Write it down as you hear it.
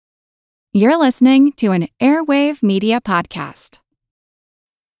You're listening to an Airwave Media Podcast.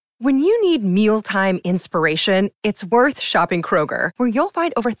 When you need mealtime inspiration, it's worth shopping Kroger, where you'll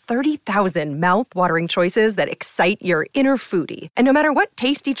find over 30,000 mouth-watering choices that excite your inner foodie. And no matter what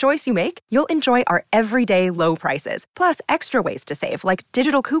tasty choice you make, you'll enjoy our everyday low prices, plus extra ways to save, like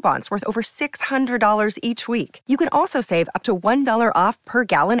digital coupons worth over $600 each week. You can also save up to $1 off per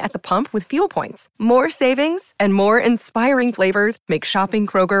gallon at the pump with fuel points. More savings and more inspiring flavors make shopping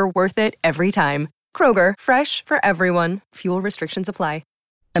Kroger worth it every time. Kroger, fresh for everyone. Fuel restrictions apply.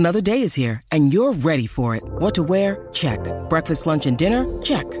 Another day is here, and you're ready for it. What to wear? Check. Breakfast, lunch, and dinner?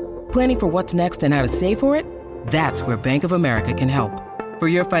 Check. Planning for what's next and how to save for it? That's where Bank of America can help. For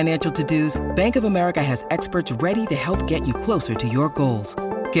your financial to-dos, Bank of America has experts ready to help get you closer to your goals.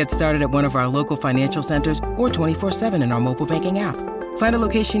 Get started at one of our local financial centers or 24/7 in our mobile banking app. Find a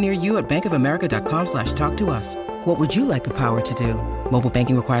location near you at bankofamerica.com/talktous. What would you like the power to do? Mobile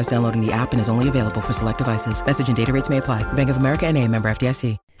banking requires downloading the app and is only available for select devices. Message and data rates may apply. Bank of America N.A., member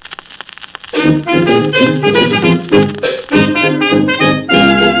FDIC.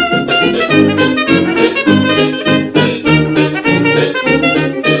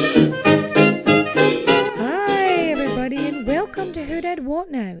 Hi, everybody, and welcome to Who Did What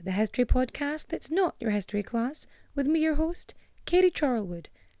Now, the history podcast that's not your history class, with me, your host, Katie Charlwood,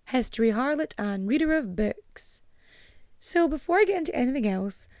 history harlot and reader of books. So before I get into anything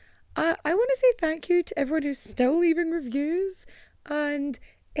else, I want to say thank you to everyone who's still leaving reviews, and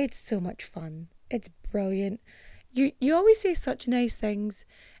it's so much fun. It's brilliant. You always say such nice things,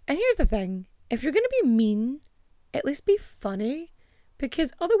 and here's the thing, if you're going to be mean, at least be funny,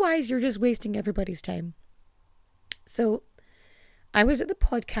 because otherwise you're just wasting everybody's time. So, I was at the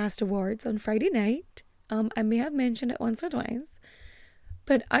Podcast Awards on Friday night. I may have mentioned it once or twice,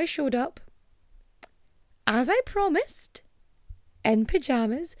 but I showed up, as I promised, in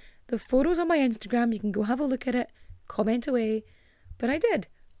pajamas. The photo's on my Instagram. You can go have a look at it, comment away. But I did.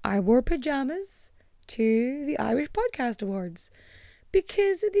 I wore pajamas to the Irish Podcast Awards.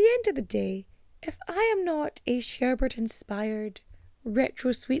 Because at the end of the day, if I am not a Sherbert-inspired,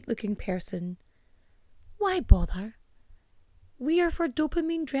 retro sweet-looking person, why bother? We are for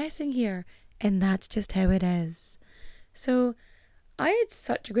dopamine dressing here, and that's just how it is. So, I had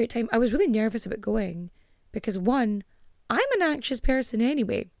such a great time. I was really nervous about going, because one, I'm an anxious person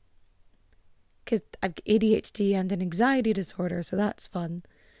anyway, because I've got ADHD and an anxiety disorder, so that's fun.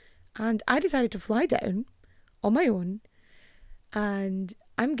 And I decided to fly down on my own, and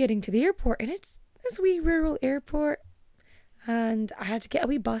I'm getting to the airport, and it's this wee rural airport, and I had to get a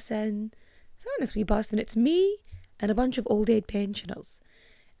wee bus in. So I'm in this wee bus, and it's me and a bunch of old age pensioners.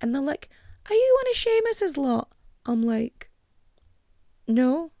 And they're like, "Are you one of Seamus's lot?" I'm like,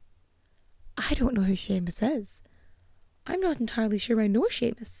 "No, I don't know who Seamus is. I'm not entirely sure I know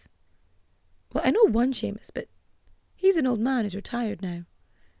Seamus. Well, I know one Seamus, but he's an old man who's retired now.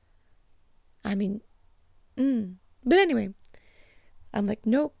 I mean, But anyway, I'm like,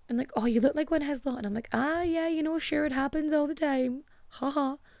 nope. I'm like, "Oh, you look like one of his lot." And I'm like, yeah, sure, it happens all the time.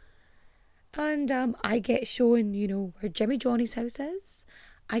 Haha. And I get shown, where Jimmy Johnny's house is.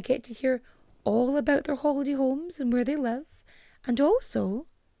 I get to hear all about their holiday homes and where they live. And also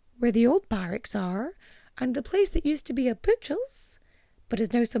where the old barracks are, and the place that used to be a butcher's, but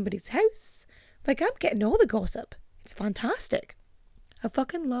is now somebody's house. Like, I'm getting all the gossip. It's fantastic. I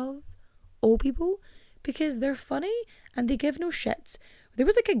fucking love old people because they're funny and they give no shits. There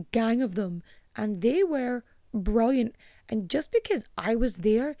was like a gang of them, and they were brilliant. And just because I was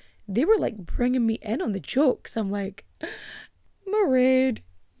there, they were like bringing me in on the jokes. I'm like, Mairead,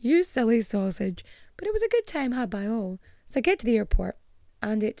 you silly sausage. But it was a good time had by all. So I get to the airport,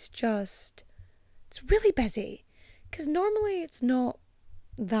 and it's really busy. Because normally it's not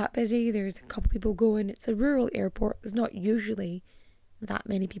that busy. There's a couple people going. It's a rural airport. There's not usually that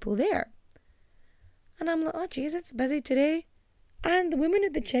many people there. And I'm like, oh jeez, it's busy today. And the woman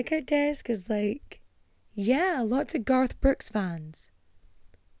at the checkout desk is like, yeah, lots of Garth Brooks fans.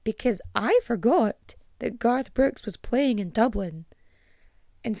 Because I forgot that Garth Brooks was playing in Dublin.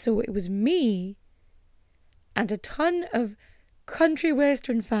 And so it was me and a ton of country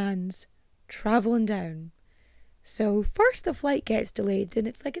western fans travelling down. So first the flight gets delayed, and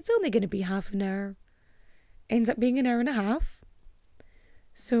it's like it's only going to be half an hour. Ends up being an hour and a half.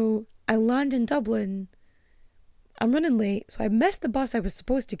 So I land in Dublin. I'm running late, so I missed the bus I was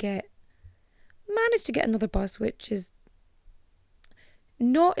supposed to get. Managed to get another bus, which is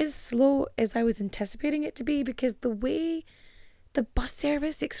not as slow as I was anticipating it to be, because the way the bus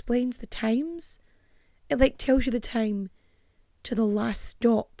service explains the times, it like tells you the time to the last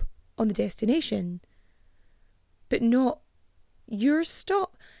stop on the destination, but not your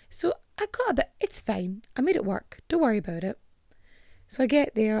stop. So I got a bit, it's fine. I made it work. Don't worry about it. So I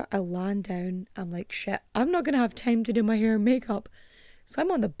get there, I land down. I'm like, shit, I'm not going to have time to do my hair and makeup. So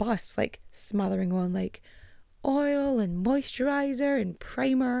I'm on the bus, like smothering on like oil and moisturizer and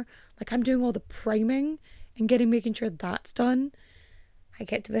primer. Like I'm doing all the priming and making sure that's done. I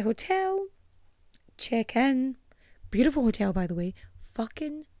get to the hotel, check in. Beautiful hotel, by the way.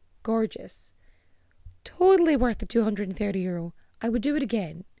 Fucking gorgeous. Totally worth the €230. I would do it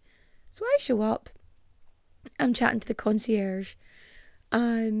again. So I show up. I'm chatting to the concierge.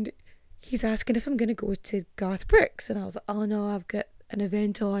 And he's asking if I'm going to go to Garth Brooks. And I was like, oh no, I've got an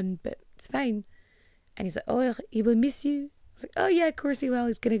event on, but it's fine. And he's like, oh, he will miss you. I was like, oh yeah, of course he will.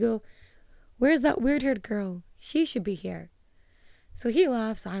 He's going to go, where's that weird-haired girl? She should be here. So he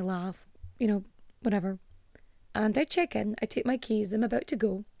laughs, I laugh, whatever. And I check in, I take my keys, I'm about to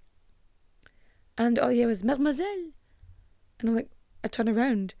go. And all I hear was, Mademoiselle. And I'm like, I turn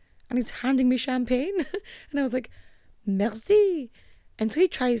around and he's handing me champagne. And I was like, merci. And so he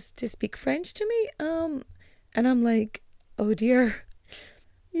tries to speak French to me. And I'm like, oh dear.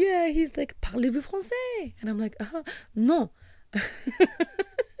 Yeah, he's like, parlez-vous français? And I'm like, non.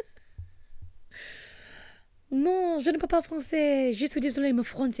 Non, je ne parle pas français. Je suis désolée, mon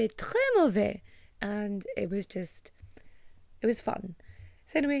français est très mauvais. And it was fun.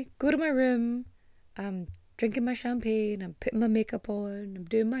 So anyway, go to my room. I'm drinking my champagne. I'm putting my makeup on. I'm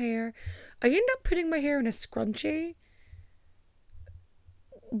doing my hair. I end up putting my hair in a scrunchie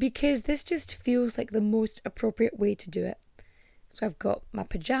because this just feels like the most appropriate way to do it. So I've got my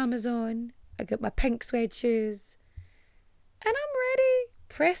pajamas on. I got my pink suede shoes. And I'm ready.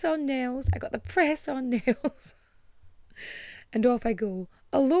 Press on nails. I got the press on nails. And off I go,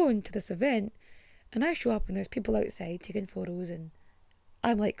 alone to this event. And I show up and there's people outside taking photos and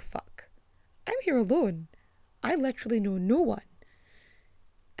I'm like, fuck. I'm here alone. I literally know no one.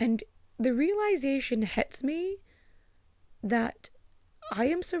 And the realization hits me that I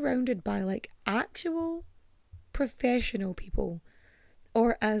am surrounded by like actual professional people.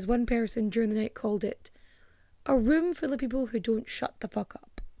 Or as one person during the night called it, a room full of people who don't shut the fuck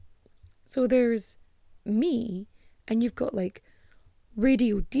up. So there's me, and you've got like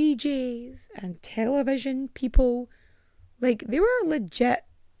radio DJs and television people. Like they were legit,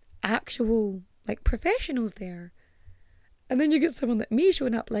 actual like professionals there. And then you get someone like me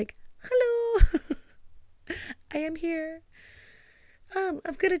showing up like, hello, I am here.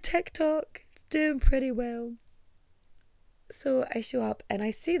 I've got a TikTok. It's doing pretty well. So I show up and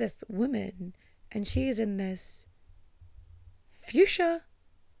I see this woman and she is in this fuchsia,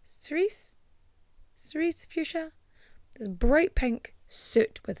 cerise fuchsia, this bright pink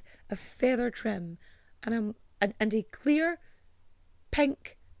suit with a feather trim and a clear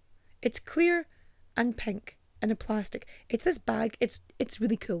pink. It's clear and pink and a plastic. It's this bag. It's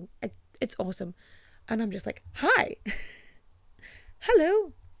really cool. It's awesome. And I'm just like, hi.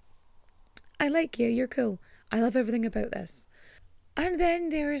 Hello. I like you. You're cool. I love everything about this. And then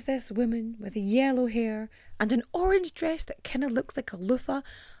there is this woman with yellow hair and an orange dress that kind of looks like a loofah.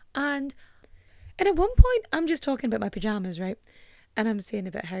 And at one point, I'm just talking about my pajamas, right? And I'm saying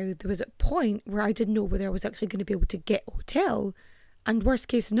about how there was a point where I didn't know whether I was actually going to be able to get a hotel. And worst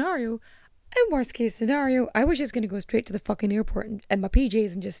case scenario, I was just going to go straight to the fucking airport in my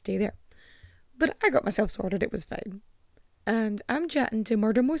PJs and just stay there. But I got myself sorted. It was fine. And I'm chatting to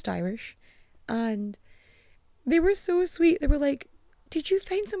Murder Most Irish. And they were so sweet. They were like, did you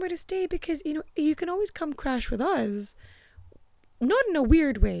find somewhere to stay? Because, you can always come crash with us. Not in a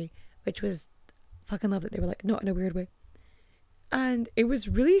weird way. Which was, fucking love that they were like, not in a weird way. And it was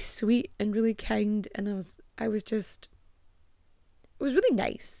really sweet and really kind. And it was really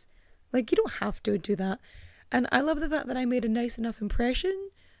nice. Like, you don't have to do that. And I love the fact that I made a nice enough impression.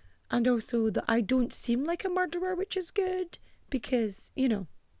 And also that I don't seem like a murderer, which is good. Because,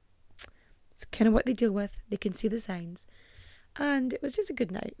 it's kind of what they deal with. They can see the signs. And it was just a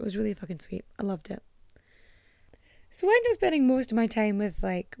good night. It was really fucking sweet. I loved it. So I ended up spending most of my time with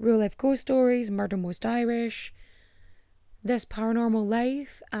like real life ghost stories, Murder Most Irish, This Paranormal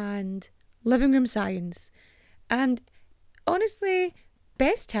Life, and Living Room Science. And honestly,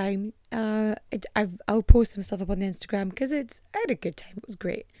 best time. I'll post some stuff up on the Instagram because I had a good time. It was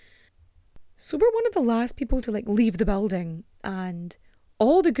great. So we're one of the last people to like leave the building, and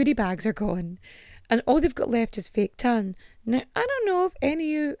all the goodie bags are gone, and all they've got left is fake tan. Now I don't know if any of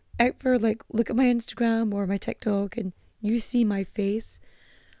you out there like look at my Instagram or my TikTok and you see my face,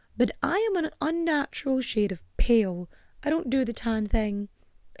 but I am an unnatural shade of pale. I don't do the tan thing.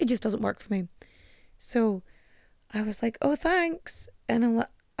 It just doesn't work for me. So I was like, oh thanks, and I'm like,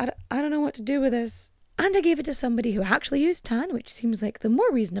 I don't know what to do with this. And I gave it to somebody who actually used tan, which seems like the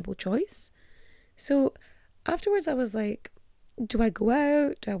more reasonable choice. So afterwards I was like, do I go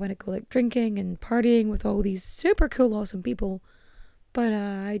out? Do I want to go like drinking and partying with all these super cool, awesome people? But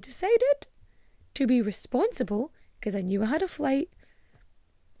I decided to be responsible because I knew I had a flight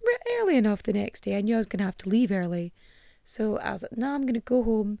early enough the next day. I knew I was going to have to leave early. So I was like, nah, I'm going to go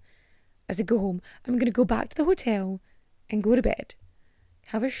home. As I go home, I'm going to go back to the hotel and go to bed.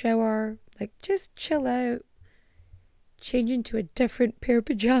 Have a shower, like just chill out, change into a different pair of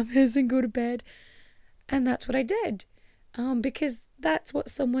pajamas and go to bed. And that's what I did. Because that's what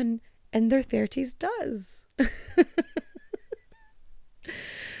someone in their 30s does.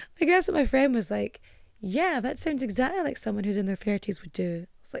 I guess my friend was like, yeah, that sounds exactly like someone who's in their 30s would do.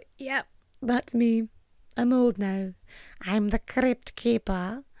 I was like, yeah, that's me. I'm old now. I'm the crypt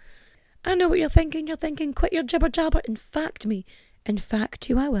keeper. I know what you're thinking. You're thinking, quit your jibber jabber and fact me. In fact,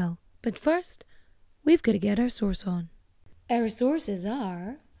 you I will. But first, we've got to get our source on. Our sources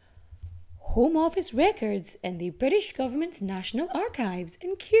are Home Office records in the British Government's National Archives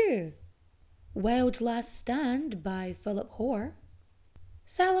in Kew, Wilde's Last Stand by Philip Hoare,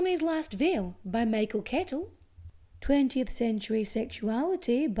 Salome's Last Veil by Michael Kettle, 20th Century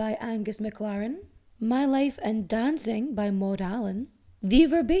Sexuality by Angus MacLaren, My Life and Dancing by Maud Allen, the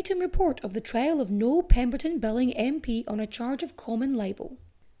verbatim report of the trial of Noel Pemberton Billing MP on a charge of common libel.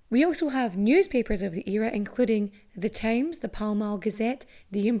 We also have newspapers of the era including The Times, the Pall Mall Gazette,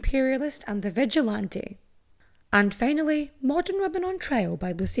 The Imperialist and The Vigilante. And finally, Modern Women on Trial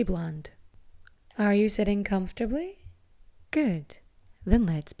by Lucy Bland. Are you sitting comfortably? Good. Then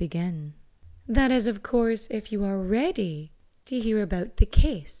let's begin. That is, of course, if you are ready to hear about the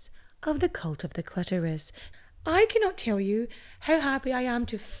case of the cult of the clitoris. I cannot tell you how happy I am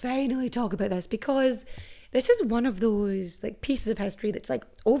to finally talk about this, because this is one of those like pieces of history that's like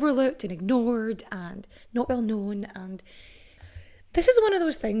overlooked and ignored and not well known, and this is one of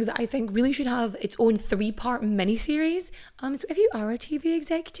those things that I think really should have its own 3-part miniseries. So if you are a TV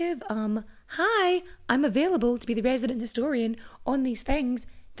executive, hi, I'm available to be the resident historian on these things.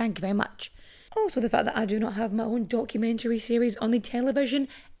 Thank you very much. Also, the fact that I do not have my own documentary series on the television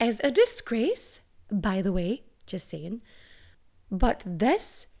is a disgrace, by the way. Just saying. But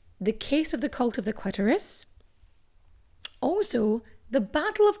this, the case of the cult of the clitoris, also the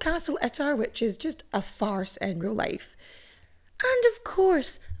Battle of Castle Ittar, which is just a farce in real life, and of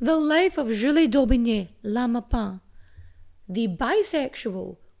course the life of Julie d'Aubigné, La Mappin, the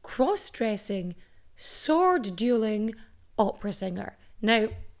bisexual, cross-dressing, sword-dueling opera singer. Now,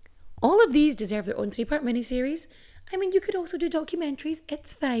 all of these deserve their own 3-part miniseries. I mean, you could also do documentaries,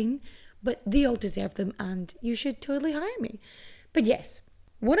 it's fine. But they all deserve them, and you should totally hire me. But yes,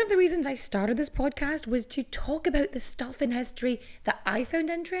 one of the reasons I started this podcast was to talk about the stuff in history that I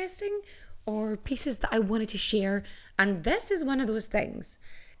found interesting, or pieces that I wanted to share, and this is one of those things.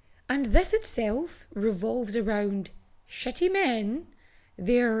 And this itself revolves around shitty men,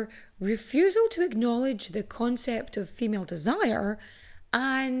 their refusal to acknowledge the concept of female desire,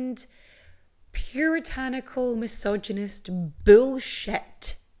 and puritanical, misogynist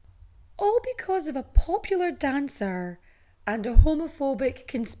bullshit. All because of a popular dancer and a homophobic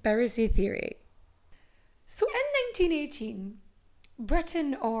conspiracy theory. So in 1918,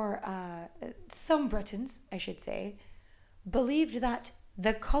 Britain, or some Britons, I should say, believed that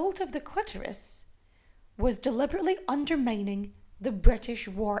the cult of the clitoris was deliberately undermining the British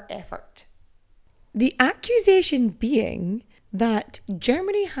war effort. The accusation being that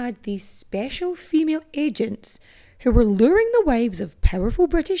Germany had these special female agents who were luring the wives of powerful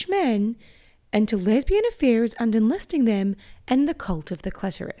British men into lesbian affairs and enlisting them in the cult of the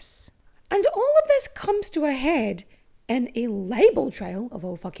clitoris. And all of this comes to a head in a libel trial, of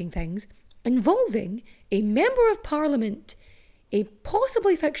all fucking things, involving a member of parliament, a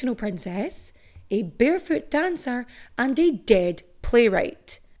possibly fictional princess, a barefoot dancer, and a dead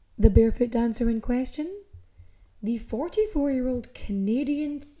playwright. The barefoot dancer in question? The 44-year-old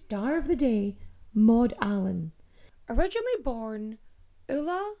Canadian star of the day, Maud Allen. Originally born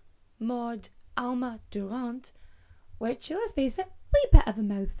Ulla Maud Alma Durant, which, let's face it, a wee bit of a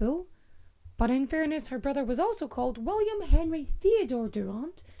mouthful. But in fairness, her brother was also called William Henry Theodore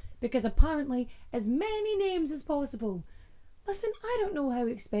Durant, because apparently as many names as possible. Listen, I don't know how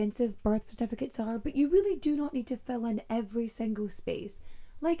expensive birth certificates are, but you really do not need to fill in every single space.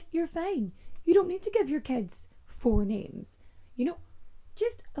 Like, you're fine. You don't need to give your kids 4 names. You know,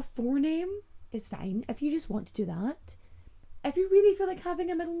 just a 4-name is fine if you just want to do that. If you really feel like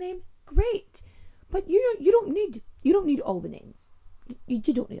having a middle name, great. But you don't need all the names. You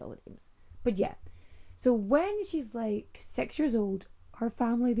don't need all the names. But yeah. So when she's like 6 years old, her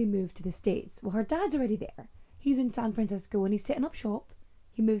family, they moved to the States. Well, her dad's already there. He's in San Francisco and he's setting up shop.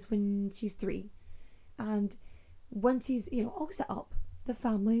 He moves when she's 3. And once he's, all set up, the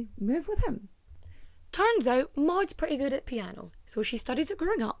family move with him. Turns out Maud's pretty good at piano, so she studies it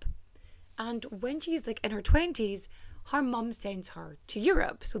growing up. And when she's in her 20s, her mum sends her to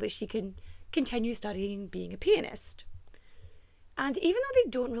Europe so that she can continue studying being a pianist. And even though they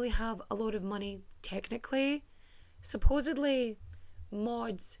don't really have a lot of money technically, supposedly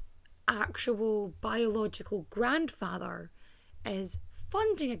Maud's actual biological grandfather is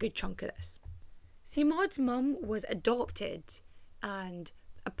funding a good chunk of this. See, Maud's mum was adopted, and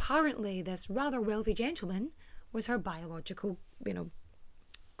apparently this rather wealthy gentleman was her biological,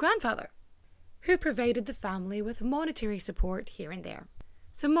 grandfather, who provided the family with monetary support here and there.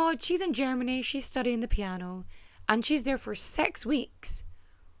 So Maud, she's in Germany, she's studying the piano, and she's there for 6 weeks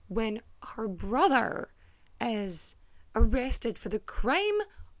when her brother is arrested for the crime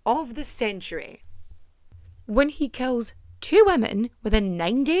of the century, when he kills 2 women within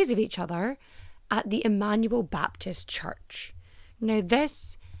 9 days of each other at the Emmanuel Baptist Church. Now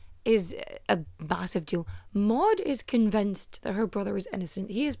this is a massive deal. Maud is convinced that her brother is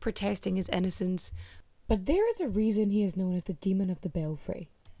innocent. He is protesting his innocence, but there is a reason he is known as the Demon of the Belfry.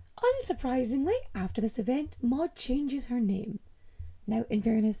 Unsurprisingly, after this event, Maud changes her name. Now, in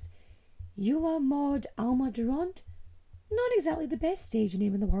fairness, Eula Maud Alma Durand, not exactly the best stage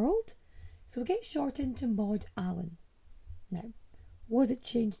name in the world, so it gets shortened to Maud Allen. Now, was it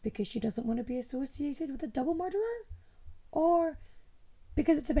changed because she doesn't want to be associated with a double murderer? Or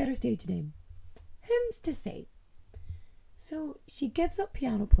because it's a better stage name? Whom's to say? So she gives up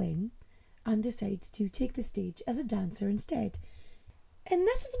piano playing and decides to take the stage as a dancer instead. And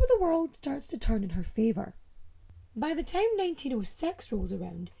this is where the world starts to turn in her favour. By the time 1906 rolls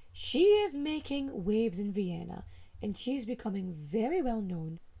around, she is making waves in Vienna, and she is becoming very well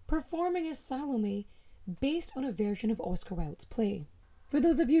known, performing as Salome based on a version of Oscar Wilde's play. For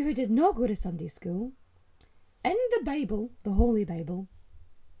those of you who did not go to Sunday school, in the Bible, the Holy Bible,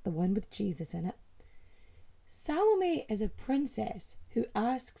 the one with Jesus in it, Salome is a princess who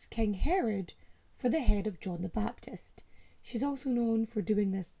asks King Herod for the head of John the Baptist. She's also known for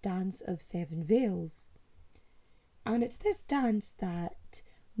doing this dance of 7 veils. And it's this dance that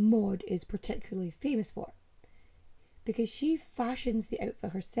Maud is particularly famous for, because she fashions the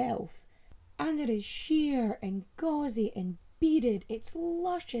outfit herself, and it is sheer and gauzy and beaded. It's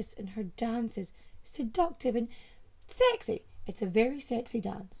luscious, and her dance is seductive and sexy. It's a very sexy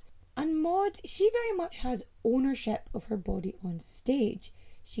dance. And Maud, she very much has ownership of her body on stage.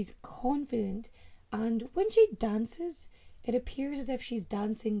 She's confident, and when she dances, it appears as if she's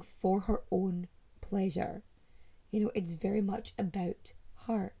dancing for her own pleasure. It's very much about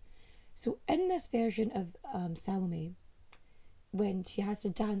her. So in this version of Salome, when she has to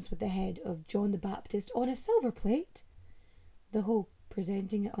dance with the head of John the Baptist on a silver plate, the whole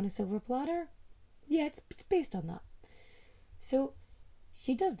presenting it on a silver platter, yeah, it's based on that. So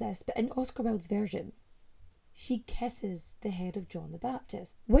she does this, but in Oscar Wilde's version, she kisses the head of John the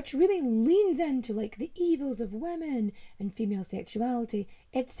Baptist, which really leans into the evils of women and female sexuality,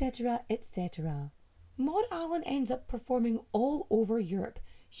 etc., etc. Maud Allen ends up performing all over Europe.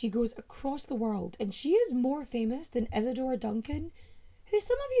 She goes across the world, and she is more famous than Isadora Duncan, who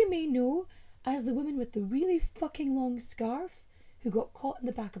some of you may know as the woman with the really fucking long scarf who got caught in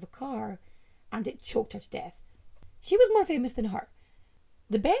the back of a car and it choked her to death. She was more famous than her.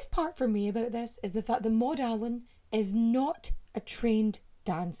 The best part for me about this is the fact that Maud Allen is not a trained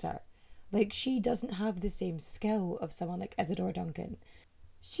dancer. She doesn't have the same skill of someone like Isadora Duncan.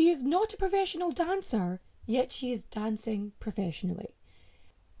 She is not a professional dancer, yet she is dancing professionally.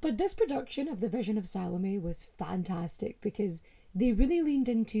 But this production of The Vision of Salome was fantastic because they really leaned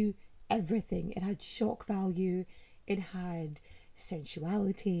into everything. It had shock value, it had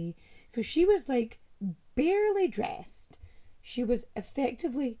sensuality. So she was barely dressed. She was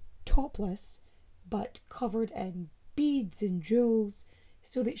effectively topless, but covered in beads and jewels,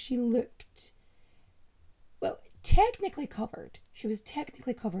 so that she looked, technically covered. She was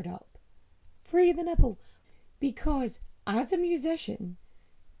technically covered up. Free the nipple. Because as a musician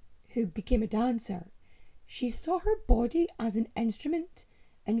who became a dancer, she saw her body as an instrument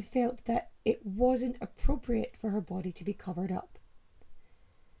and felt that it wasn't appropriate for her body to be covered up.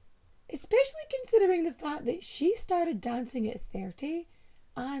 Especially considering the fact that she started dancing at 30,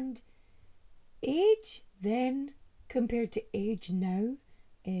 and age then compared to age now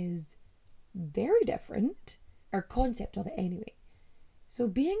is very different, or concept of it anyway. So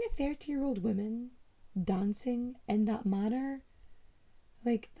being a 30-year-old woman dancing in that manner,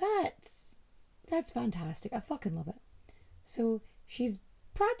 that's fantastic. I fucking love it. So she's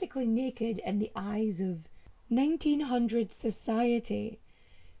practically naked in the eyes of 1900 society.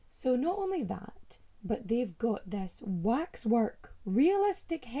 So not only that, but they've got this waxwork,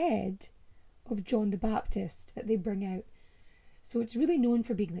 realistic head of John the Baptist that they bring out. So it's really known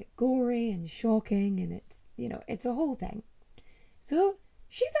for being like gory and shocking, and it's, you know, it's a whole thing. So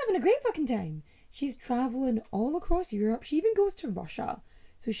she's having a great fucking time. She's travelling all across Europe. She even goes to Russia.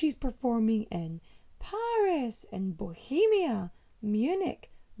 So she's performing in Paris, in Bohemia,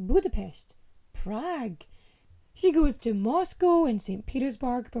 Munich, Budapest, Prague. She goes to Moscow and St.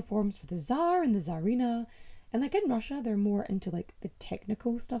 Petersburg, performs for the Tsar and the Tsarina. And like in Russia, they're more into like the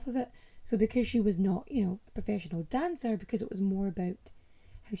technical stuff of it. So because she was not, you know, a professional dancer, because it was more about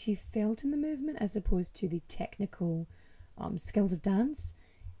how she felt in the movement as opposed to the technical skills of dance,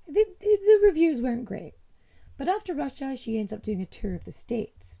 the reviews weren't great. But after Russia, she ends up doing a tour of the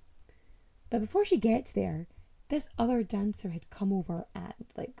States. But before she gets there, this other dancer had come over and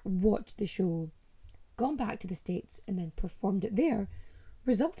like watched the show, gone back to the States, and then performed it there,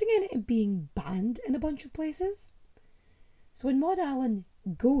 resulting in it being banned in a bunch of places. So when Maud Allen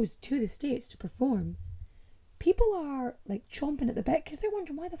goes to the States to perform, people are like chomping at the bit because they're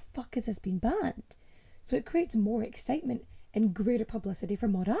wondering, why the fuck has this been banned? So it creates more excitement and greater publicity for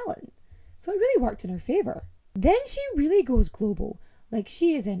Maud Allen. So it really worked in her favour. Then she really goes global. Like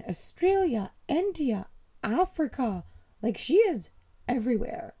she is in Australia, India, Africa. Like she is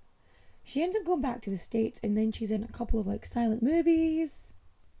everywhere. She ends up going back to the States, and then she's in a couple of like silent movies.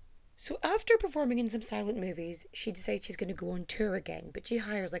 So after performing in some silent movies, she decides she's going to go on tour again, but she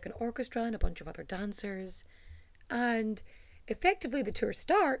hires like an orchestra and a bunch of other dancers. And effectively the tour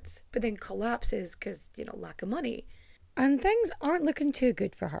starts, but then collapses because, you know, lack of money. And things aren't looking too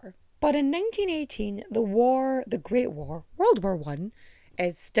good for her. But in 1918, the Great War, World War I,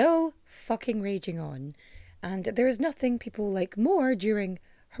 is still fucking raging on. And there is nothing people like more during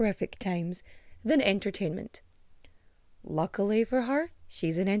horrific times than entertainment. Luckily for her,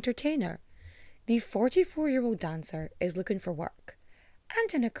 she's an entertainer. The 44-year-old dancer is looking for work.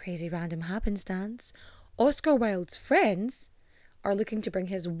 And in a crazy random happenstance, Oscar Wilde's friends are looking to bring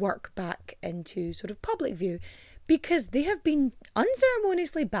his work back into sort of public view because they have been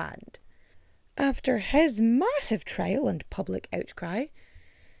unceremoniously banned. After his massive trial and public outcry,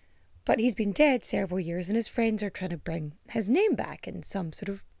 but he's been dead several years and his friends are trying to bring his name back in some sort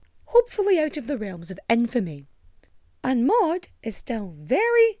of, hopefully out of the realms of infamy. And Maud is still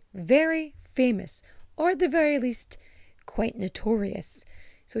very, very famous, or at the very least, quite notorious.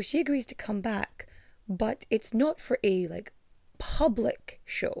 So she agrees to come back, but it's not for a public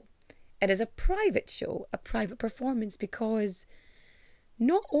show. It is a private show, a private performance, because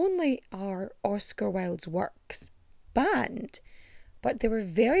not only are Oscar Wilde's works banned, but there were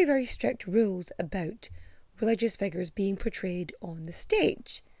very, very strict rules about religious figures being portrayed on the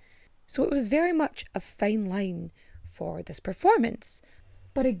stage. So it was very much a fine line for this performance.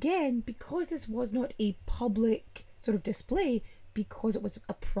 But again, because this was not a public sort of display, because it was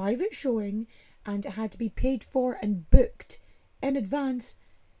a private showing and it had to be paid for and booked in advance,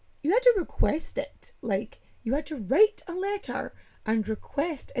 you had to request it. You had to write a letter and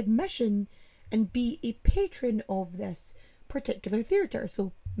request admission and be a patron of this particular theatre,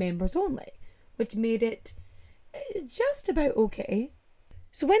 so members only, which made it just about okay.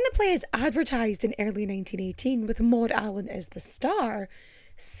 So when the play is advertised in early 1918 with Maud Allen as the star,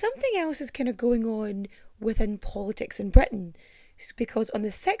 something else is kind of going on within politics in Britain, because on the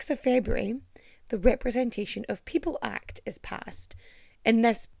 6th of February, the Representation of People Act is passed, and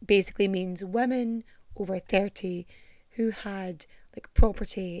this basically means women over 30 who had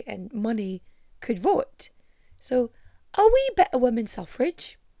property and money could vote. So a wee bit of women's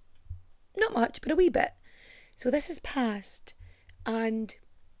suffrage, not much, but a wee bit. So this is passed, and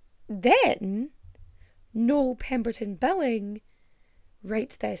then Noel Pemberton Billing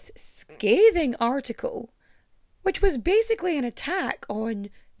writes this scathing article, which was basically an attack on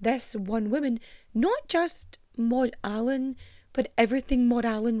this one woman, not just Maud Allen, but everything Maud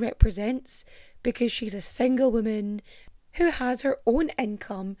Allen represents, because she's a single woman who has her own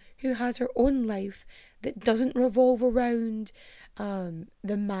income, who has her own life that doesn't revolve around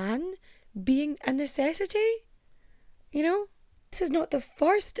the man being a necessity. You know? This is not the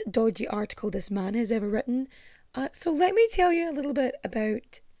first dodgy article this man has ever written. So let me tell you a little bit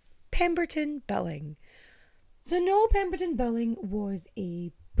about Pemberton Billing. So Noel Pemberton Billing was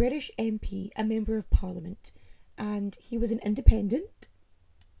a British MP, a Member of Parliament, and he was an independent.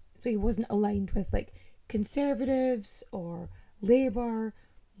 So he wasn't aligned with Conservatives or Labour,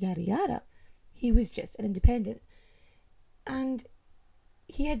 yada yada. He was just an independent. And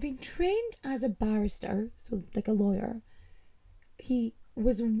he had been trained as a barrister, so a lawyer, he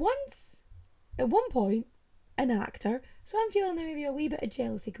was once, at one point, an actor, so I'm feeling there may be a wee bit of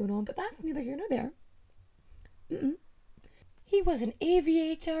jealousy going on, but that's neither here nor there. He was an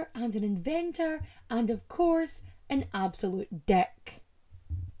aviator and an inventor and, of course, an absolute dick.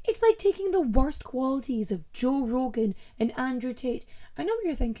 It's like taking the worst qualities of Joe Rogan and Andrew Tate. I know what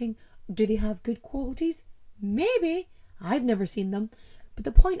you're thinking. Do they have good qualities? Maybe. I've never seen them. But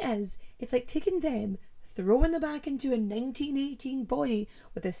the point is, it's like taking them, throwing them back into a 1918 body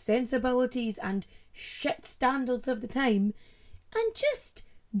with the sensibilities and shit standards of the time, and just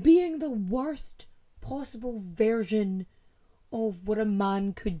being the worst possible version of what a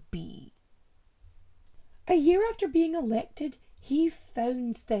man could be. A year after being elected, he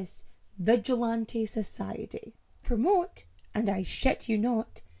founds this vigilante society. Promote, and I shit you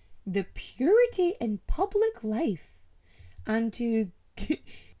not, the purity in public life, and to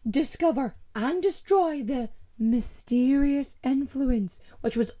discover and destroy the mysterious influence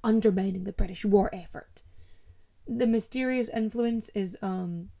which was undermining the British war effort. The mysterious influence is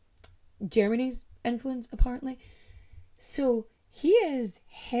Germany's influence, apparently. So he is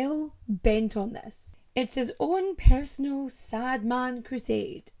hell bent on this. It's his own personal sad man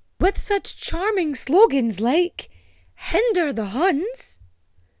crusade, with such charming slogans like "Hinder the Huns,"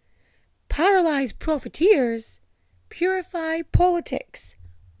 "Paralyze profiteers," "Purify politics,"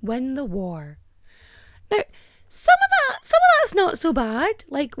 "Win the war." Now, some of that's not so bad.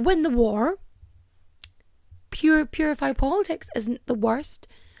 Like, win the war. Purify politics isn't the worst.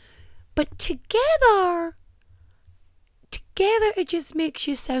 But together it just makes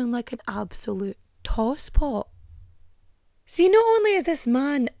you sound like an absolute tosspot. See, not only is this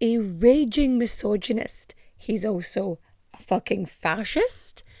man a raging misogynist, he's also a fucking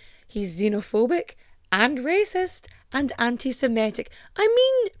fascist, he's xenophobic and racist and anti-Semitic. I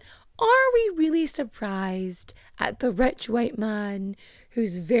mean, are we really surprised at the rich white man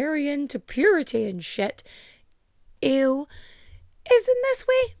who's very into purity and shit is in this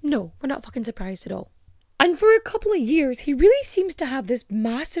way? No, we're not fucking surprised at all. And for a couple of years, he really seems to have this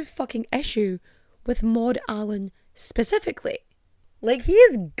massive fucking issue with Maud Allen specifically. Like, he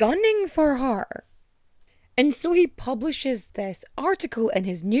is gunning for her. And so he publishes this article in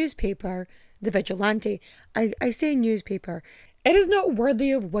his newspaper, The Vigilante. I say newspaper. It is not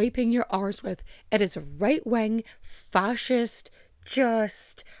worthy of wiping your arse with. It is right-wing, fascist,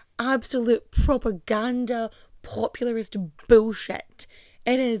 just absolute propaganda, popularist bullshit.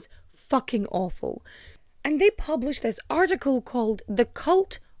 It is fucking awful. And they published this article called The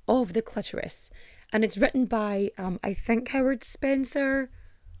Cult of the Clitoris. And it's written by, I think it's Howard Spencer,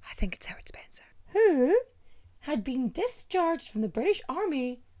 who had been discharged from the British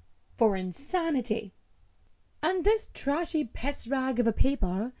Army for insanity. And this trashy piss rag of a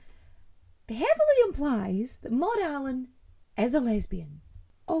paper heavily implies that Maud Allen is a lesbian.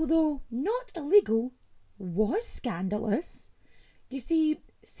 Although not illegal, was scandalous. You see,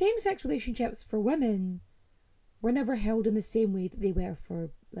 same-sex relationships for women were never held in the same way that they were for,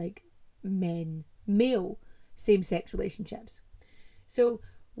 like, male same-sex relationships. So,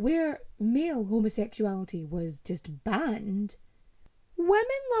 where male homosexuality was just banned, women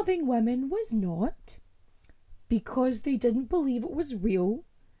loving women was not, because they didn't believe it was real,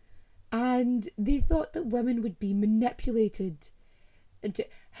 and they thought that women would be manipulated.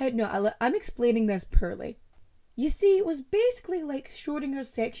 I'm explaining this poorly. You see, it was basically like Schrodinger's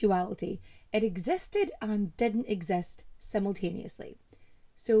sexuality. It existed and didn't exist simultaneously.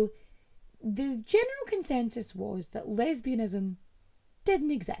 So the general consensus was that lesbianism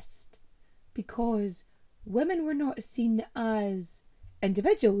didn't exist because women were not seen as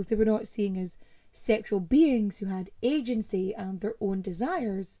individuals. They were not seen as sexual beings who had agency and their own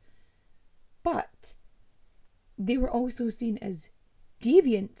desires, but they were also seen as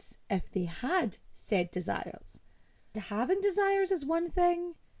deviants if they had said desires. Having desires is one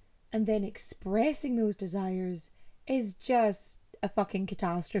thing, and then expressing those desires is just a fucking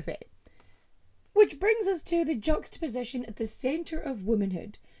catastrophe. Which brings us to the juxtaposition at the centre of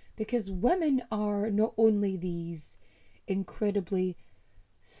womanhood, because women are not only these incredibly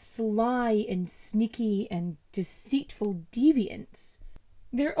sly and sneaky and deceitful deviants,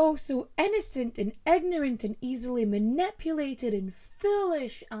 they're also innocent and ignorant and easily manipulated and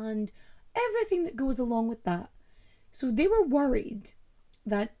foolish and everything that goes along with that. So they were worried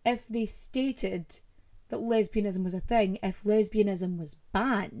that if they stated that lesbianism was a thing, if lesbianism was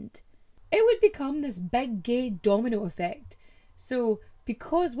banned, it would become this big gay domino effect. So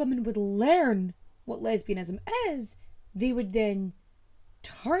because women would learn what lesbianism is, they would then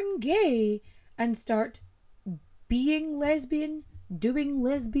turn gay and start being lesbian, doing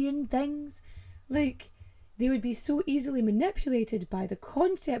lesbian things. Like, they would be so easily manipulated by the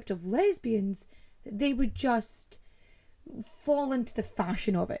concept of lesbians that they would just fall into the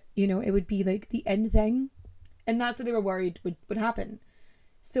fashion of it. You know, it would be like the in thing. And that's what they were worried would happen.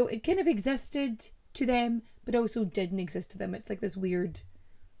 So it kind of existed to them, but also didn't exist to them. It's like this weird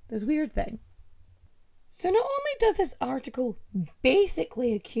thing. So not only does this article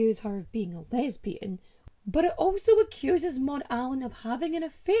basically accuse her of being a lesbian, but it also accuses Maud Allen of having an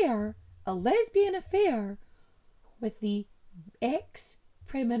affair, a lesbian affair, with the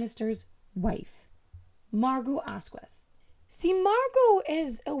ex-Prime Minister's wife, Margot Asquith. See, Margot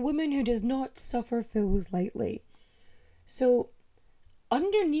is a woman who does not suffer fools lightly. So,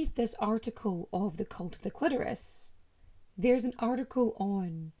 underneath this article of The Cult of the Clitoris, there's an article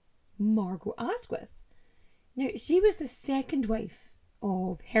on Margot Asquith. Now, she was the second wife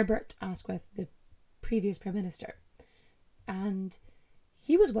of Herbert Asquith, the previous Prime Minister. And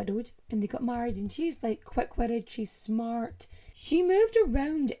he was widowed and they got married, and she's like quick-witted, she's smart. She moved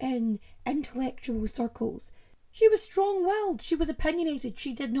around in intellectual circles. She was strong-willed, she was opinionated,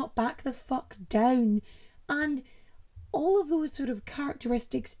 she did not back the fuck down. And all of those sort of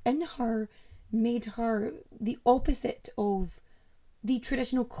characteristics in her made her the opposite of the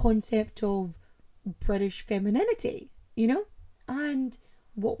traditional concept of British femininity, you know? And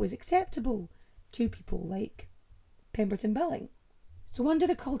what was acceptable to people like Pemberton Billing. So under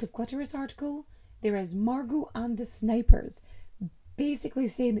the Cult of Clitoris article, there is Margot and the Snipers basically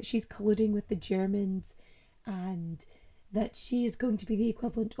saying that she's colluding with the Germans and that she is going to be the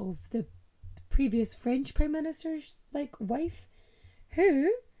equivalent of the previous French Prime Minister's like wife,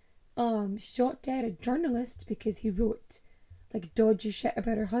 who shot dead a journalist because he wrote like dodgy shit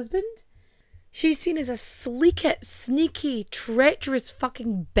about her husband. She's seen as a sleek-it, sneaky, treacherous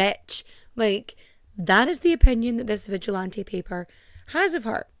fucking bitch. Like, that is the opinion that this vigilante paper has of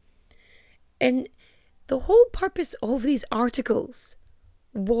her. And the whole purpose of these articles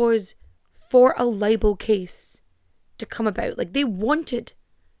was for a libel case to come about. Like, they wanted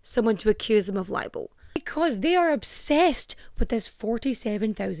someone to accuse them of libel because they are obsessed with this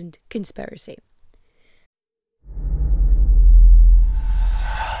 47,000 conspiracy.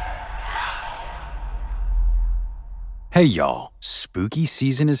 Hey y'all, spooky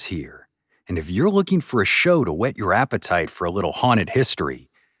season is here. And if you're looking for a show to whet your appetite for a little haunted history,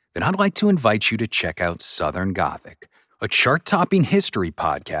 then I'd like to invite you to check out Southern Gothic, a chart-topping history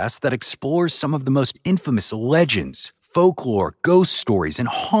podcast that explores some of the most infamous legends, folklore, ghost stories, and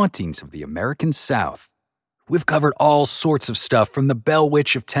hauntings of the American South. We've covered all sorts of stuff from the Bell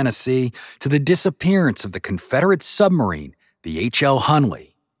Witch of Tennessee to the disappearance of the Confederate submarine, the H.L. Hunley.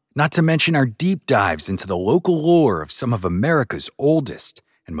 Not to mention our deep dives into the local lore of some of America's oldest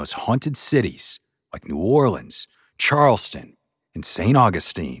and most haunted cities, like New Orleans, Charleston, and St.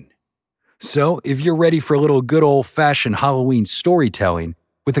 Augustine. So, if you're ready for a little good old-fashioned Halloween storytelling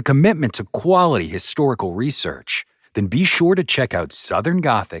with a commitment to quality historical research, then be sure to check out Southern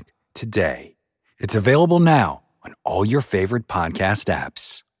Gothic today. It's available now on all your favorite podcast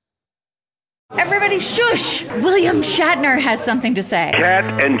apps. Everybody shush! William Shatner has something to say.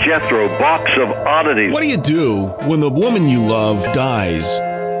 Cat and Jethro, box of oddities. What do you do when the woman you love dies?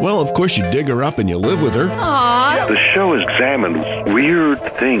 Well, of course you dig her up and you live with her. Aww. The show examines weird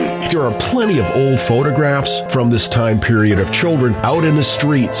things. There are plenty of old photographs from this time period of children out in the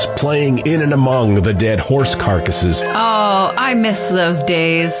streets playing in and among the dead horse carcasses. Oh, I miss those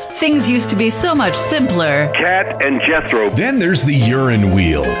days. Things used to be so much simpler. Cat and Jethro. Then there's the urine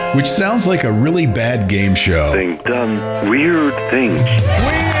wheel, which sounds like a really bad game show. Thing done weird things.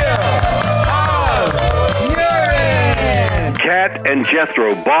 Cat and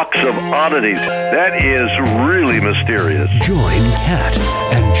Jethro, box of oddities. That is really mysterious. Join Cat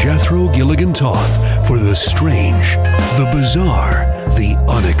and Jethro Gilligan Toth for the strange, the bizarre, the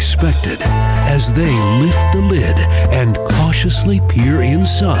unexpected, as they lift the lid and cautiously peer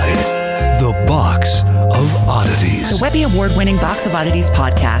inside the Box of Oddities. The Webby Award-winning Box of Oddities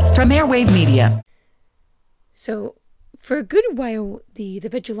podcast from Airwave Media. So, for a good while, the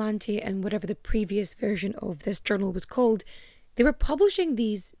Vigilante and whatever the previous version of this journal was called, they were publishing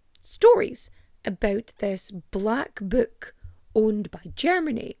these stories about this black book owned by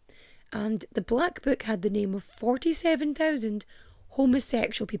Germany. And the black book had the name of 47,000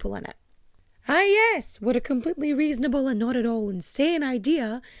 homosexual people in it. Ah yes, what a completely reasonable and not at all insane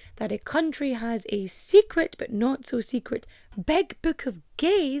idea that a country has a secret but not so secret big book of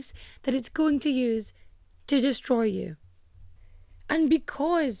gays that it's going to use to destroy you. And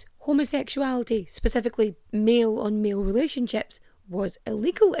because homosexuality, specifically male-on-male relationships, was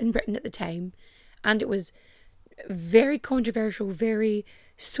illegal in Britain at the time, and it was very controversial, very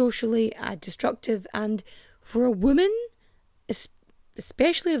socially destructive, and for a woman,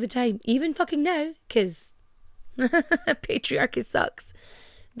 especially of the time, even fucking now, because patriarchy sucks,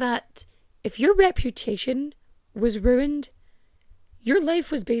 that if your reputation was ruined, your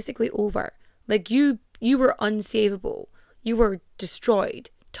life was basically over. Like, you were unsavable. You were destroyed,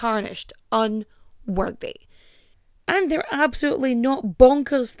 tarnished, unworthy. And their absolutely not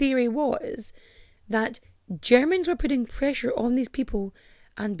bonkers theory was that Germans were putting pressure on these people,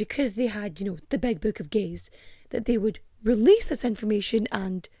 and because they had, the big book of gays, that they would release this information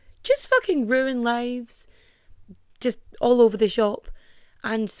and just fucking ruin lives, just all over the shop.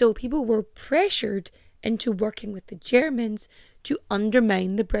 And so people were pressured into working with the Germans to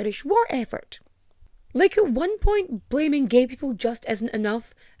undermine the British war effort. Like, at one point, blaming gay people just isn't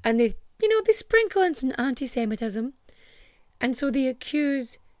enough, and they sprinkle in some anti-Semitism, and so they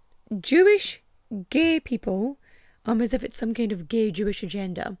accuse Jewish gay people, as if it's some kind of gay Jewish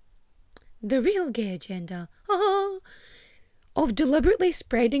agenda, the real gay agenda, of deliberately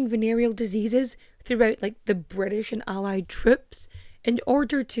spreading venereal diseases throughout, like, the British and Allied troops in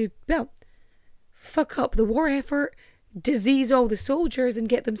order to, fuck up the war effort, disease all the soldiers and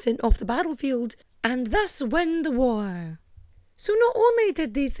get them sent off the battlefield, and thus win the war. So not only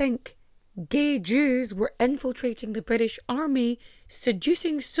did they think gay Jews were infiltrating the British army,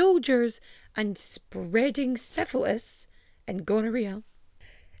 seducing soldiers, and spreading syphilis and gonorrhea,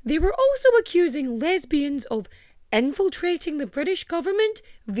 they were also accusing lesbians of infiltrating the British government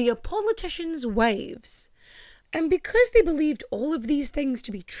via politicians' wives. And because they believed all of these things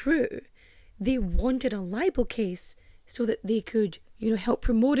to be true, they wanted a libel case so that they could, help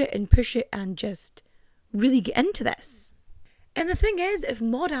promote it and push it and just really get into this. And the thing is, if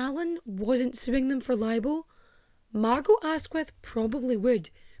Maud Allan wasn't suing them for libel, Margot Asquith probably would,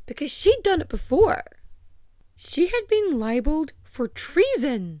 because she'd done it before. She had been libelled for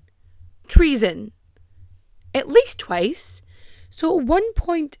treason. Treason. At least twice. So at one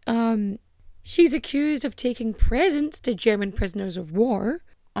point, she's accused of taking presents to German prisoners of war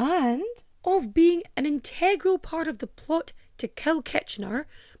and of being an integral part of the plot to kill Kitchener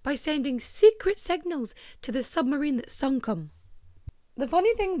by sending secret signals to the submarine that sunk him. The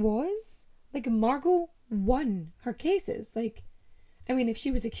funny thing was, Margot won her cases. If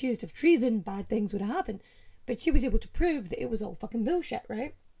she was accused of treason, bad things would have happened. But she was able to prove that it was all fucking bullshit,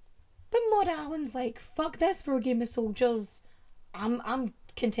 right? But Maud Allan's like, fuck this for a game of soldiers. I'm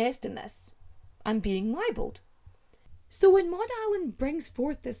contesting this. I'm being libelled. So when Maud Allan brings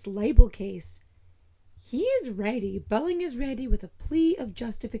forth this libel case, he is ready, Billing is ready with a plea of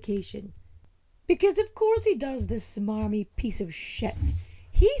justification. Because of course he does, this smarmy piece of shit.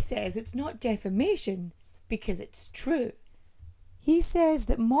 He says it's not defamation because it's true. He says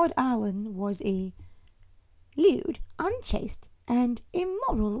that Maud Allan was a lewd, unchaste and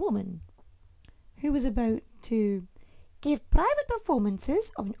immoral woman who was about to give private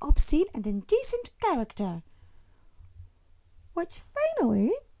performances of an obscene and indecent character, which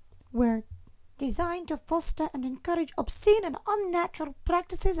finally were designed to foster and encourage obscene and unnatural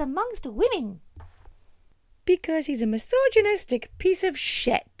practices amongst women. Because he's a misogynistic piece of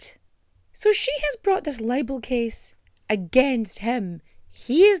shit. So she has brought this libel case against him.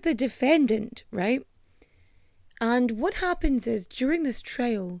 He is the defendant, right? And what happens is, during this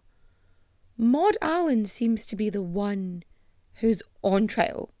trial, Maud Allan seems to be the one who's on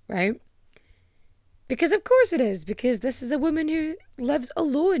trial, right? Because of course it is, because this is a woman who lives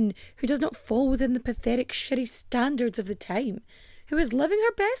alone, who does not fall within the pathetic, shitty standards of the time, who is living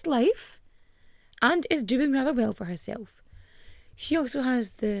her best life and is doing rather well for herself. She also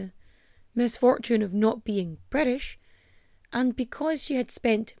has the misfortune of not being British, and because she had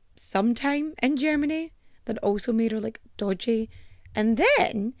spent some time in Germany, that also made her dodgy. And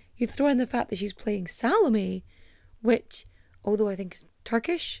then you throw in the fact that she's playing Salome, which, although I think is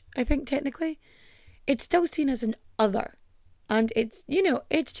Turkish, technically, it's still seen as an other. And it's,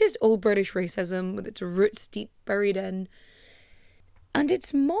 it's just old British racism with its roots deep buried in. And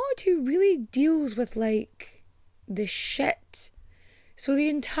it's Maud who really deals with, the shit. So the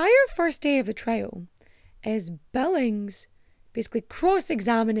entire first day of the trial is Billings basically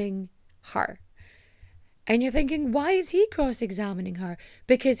cross-examining her. And you're thinking, why is he cross-examining her?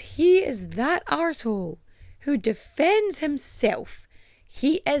 Because he is that arsehole who defends himself.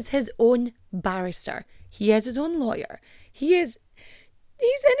 He is his own barrister. He is his own lawyer. He's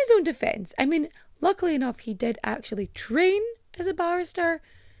in his own defence. Luckily enough, he did actually train as a barrister,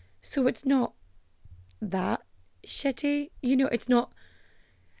 so it's not that shitty. It's not...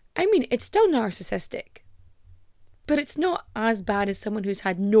 it's still narcissistic, but it's not as bad as someone who's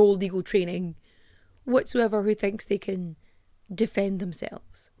had no legal training whatsoever, who thinks they can defend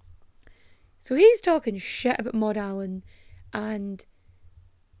themselves. So he's talking shit about Maud Allen, and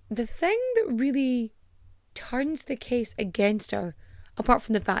the thing that really turns the case against her, apart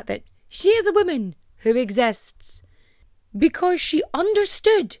from the fact that she is a woman who exists because she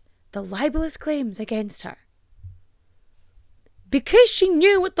understood the libelous claims against her. Because she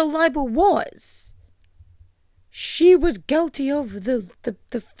knew what the libel was, she was guilty of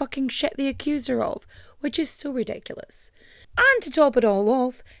the fucking shit they accused her of, which is so ridiculous. And to top it all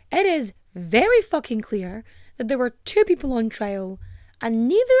off, it is very fucking clear that there were 2 people on trial, and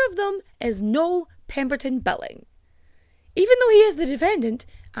neither of them is Noel Pemberton Billing. Even though he is the defendant,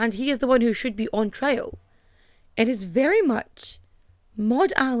 and he is the one who should be on trial, it is very much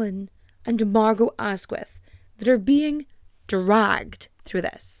Maud Allen and Margot Asquith that are being dragged through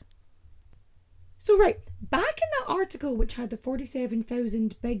this. So right, back in that article which had the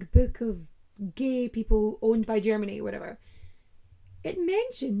 47,000 big book of gay people owned by Germany or whatever, it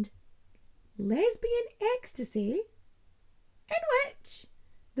mentioned lesbian ecstasy, in which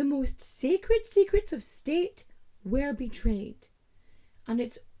the most sacred secrets of state were betrayed. And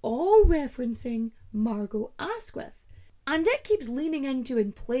it's all referencing Margot Asquith. And it keeps leaning into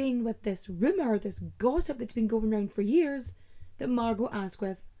and playing with this rumour, this gossip that's been going around for years, that Margot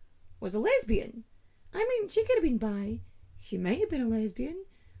Asquith was a lesbian. I mean, she could have been bi, she might have been a lesbian,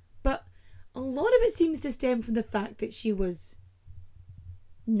 but a lot of it seems to stem from the fact that she was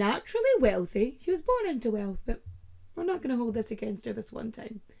naturally wealthy. She was born into wealth, but we're not going to hold this against her this one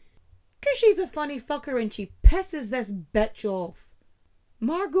time. Because she's a funny fucker and she pisses this bitch off.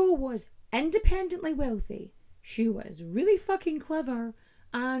 Margot was independently wealthy. She was really fucking clever,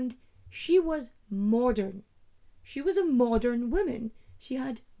 and she was modern. She was a modern woman. She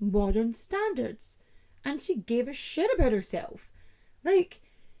had modern standards, and she gave a shit about herself. Like,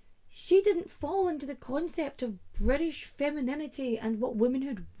 she didn't fall into the concept of British femininity and what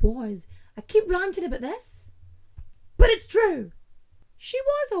womanhood was. I keep ranting about this, but it's true. She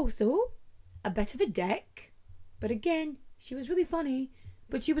was also a bit of a dick, but again, she was really funny,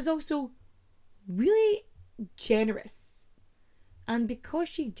 but she was also really generous. And because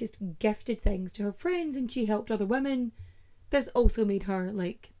she just gifted things to her friends and she helped other women, this also made her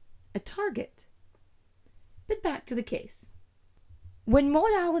like a target. But back to the case. When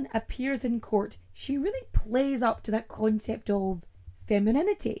Maud Allen appears in court, she really plays up to that concept of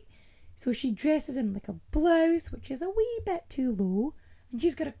femininity. So she dresses in like a blouse, which is a wee bit too low, and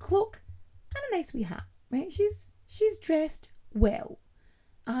she's got a cloak and a nice wee hat, right? She's dressed well.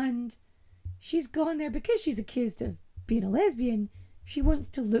 And she's gone there because she's accused of being a lesbian. She wants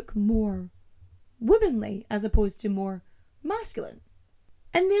to look more womanly as opposed to more masculine.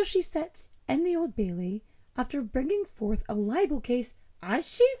 And there she sits in the Old Bailey after bringing forth a libel case,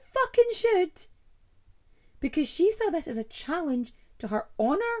 as she fucking should, because she saw this as a challenge to her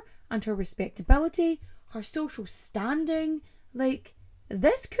honour and her respectability, her social standing. Like,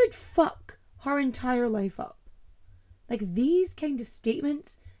 this could fuck her entire life up. Like, these kind of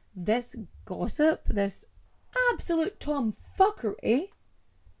statements, this gossip, this absolute tomfuckery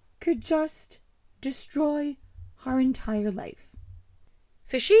could just destroy her entire life.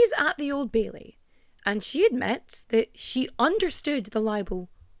 So she's at the Old Bailey, and she admits that she understood the libel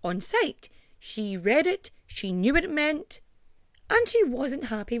on sight. She read it, she knew what it meant, and she wasn't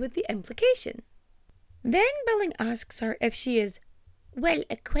happy with the implication. Then Billing asks her if she is well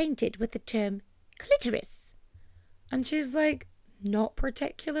acquainted with the term clitoris. And she's like, not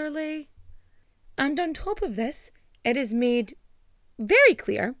particularly. And on top of this, it is made very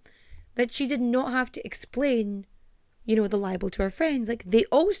clear that she did not have to explain, the libel to her friends. Like, they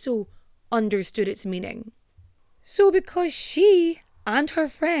also understood its meaning. So because she and her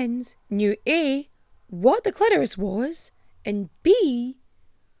friends knew A, what the clitoris was, and B,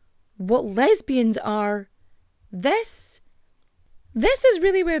 what lesbians are, this is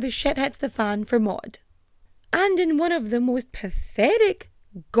really where the shit hits the fan for Maud. And in one of the most pathetic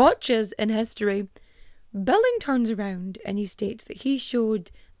gotchas in history, Billing turns around and he states that he showed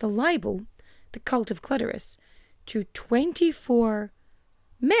the libel, the cult of clitoris, to 24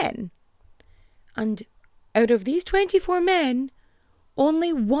 men. And out of these 24 men,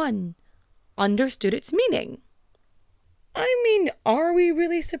 only one understood its meaning. I mean, are we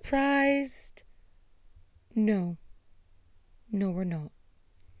really surprised? No, we're not.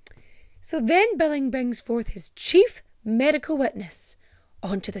 So then Billing brings forth his chief medical witness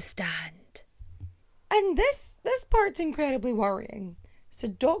onto the stand. And this part's incredibly worrying. So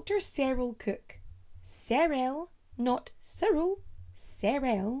Dr. Cyril Cook, Cyril, not Cyril,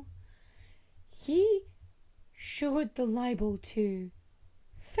 Cyril, he showed the libel to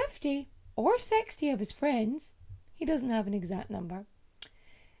 50 or 60 of his friends. He doesn't have an exact number.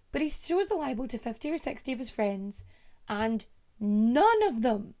 But he shows the libel to 50 or 60 of his friends, and none of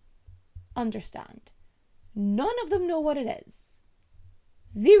them understand. None of them know what it is.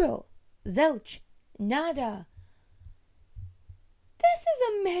 Zero. Zilch. Nada. This is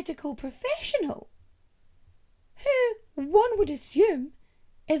a medical professional who, one would assume,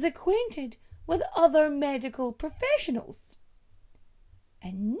 is acquainted with other medical professionals.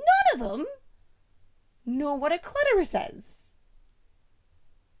 And none of them know what a clitoris is.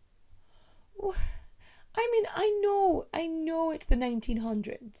 I mean, I know it's the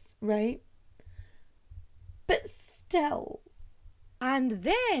 1900s, right? But still. And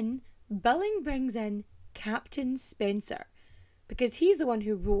then Billing brings in Captain Spencer, because he's the one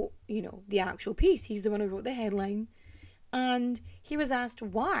who wrote, the actual piece. He's the one who wrote the headline. And he was asked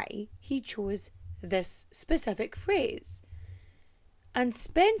why he chose this specific phrase. And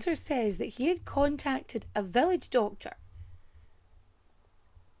Spencer says that he had contacted a village doctor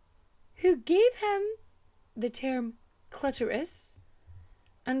who gave him the term clitoris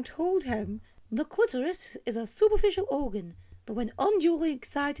and told him the clitoris is a superficial organ that, when unduly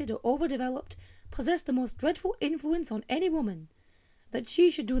excited or overdeveloped, possessed the most dreadful influence on any woman, that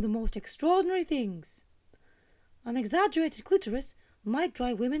she should do the most extraordinary things. An exaggerated clitoris might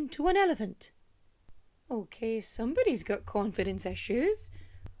drive women to an elephant. Okay, somebody's got confidence issues.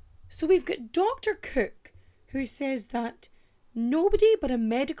 So we've got Dr. Cook, who says that nobody but a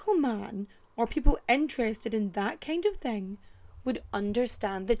medical man or people interested in that kind of thing would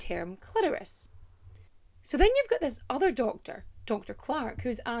understand the term clitoris. So then you've got this other doctor, Dr. Clark,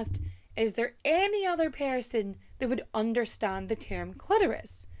 who's asked, is there any other person that would understand the term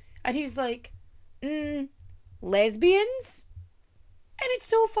clitoris? And he's like, lesbians? And it's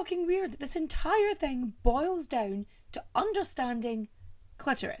so fucking weird that this entire thing boils down to understanding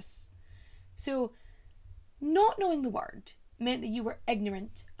clitoris. So, not knowing the word meant that you were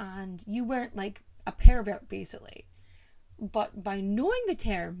ignorant and you weren't like a pervert, basically. But by knowing the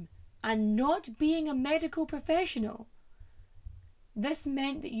term and not being a medical professional, this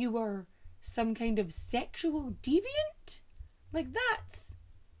meant that you were some kind of sexual deviant? Like that's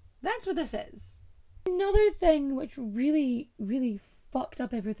what this is. Another thing which really, really fucked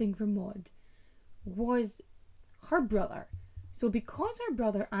up everything for Maud was her brother. So because her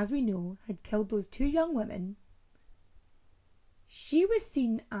brother, as we know, had killed those two young women, she was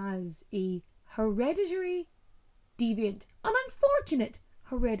seen as a hereditary deviant. An unfortunate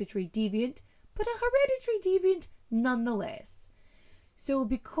hereditary deviant, but a hereditary deviant nonetheless. So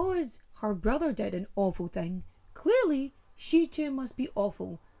because her brother did an awful thing, clearly she too must be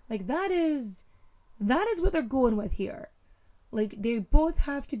awful. Like that is what they're going with here. Like they both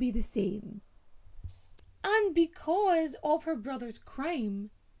have to be the same. And because of her brother's crime,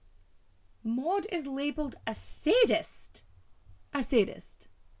 Maud is labelled a sadist. A sadist.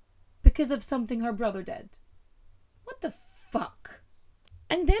 Because of something her brother did. What the fuck?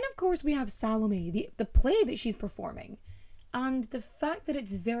 And then of course we have Salome, the play that she's performing. And the fact that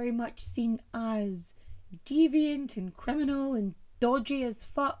it's very much seen as deviant and criminal and dodgy as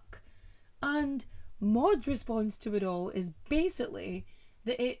fuck. And Maud's response to it all is basically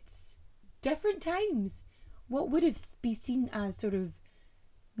that it's different times. What would have be seen as sort of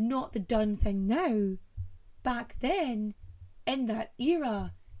not the done thing now, back then, in that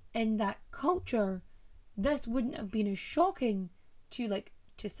era, in that culture, this wouldn't have been as shocking to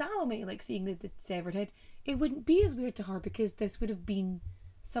Salome, like seeing the severed head. It wouldn't be as weird to her because this would have been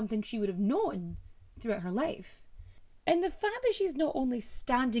something she would have known throughout her life. And the fact that she's not only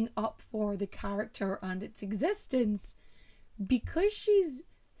standing up for the character and its existence, because she's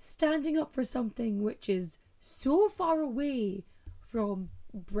standing up for something which is so far away from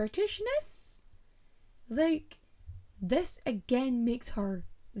Britishness, like, this again makes her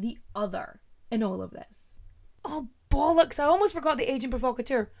the other in all of this. Oh, bollocks, I almost forgot the agent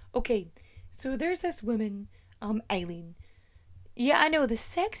provocateur. Okay, so there's this woman, Eileen. Yeah, I know, the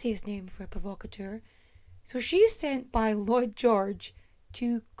sexiest name for a provocateur. So she's sent by Lloyd George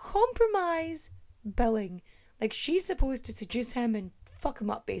to compromise Billing. Like, she's supposed to seduce him and fuck him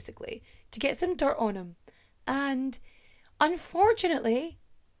up, basically, to get some dirt on him. And unfortunately,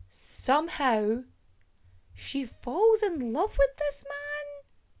 somehow, she falls in love with this man?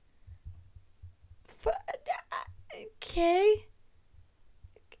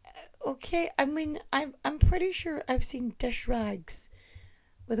 Okay, I mean, I'm pretty sure I've seen dish rags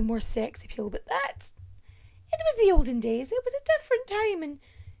with a more sex appeal, but it was the olden days. It was a different time, and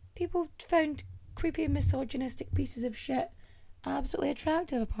people found creepy and misogynistic pieces of shit absolutely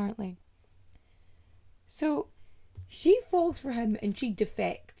attractive, apparently. So she falls for him and she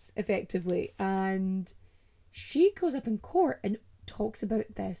defects, effectively, and she goes up in court and talks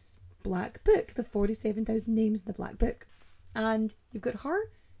about this black book, the 47,000 names in the black book. And you've got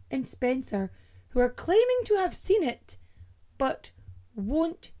her and Spencer, who are claiming to have seen it, but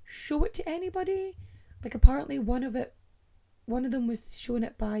won't show it to anybody. Like, apparently one of them was shown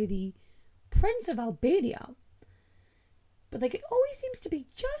it by the Prince of Albania. But like, it always seems to be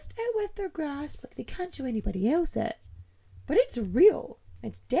just out with their grasp, like they can't show anybody else it. But it's real.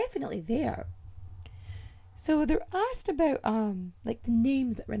 It's definitely there. So they're asked about like the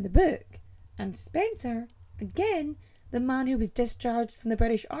names that were in the book. And Spencer, again, the man who was discharged from the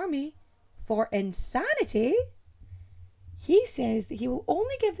British Army for insanity, he says that he will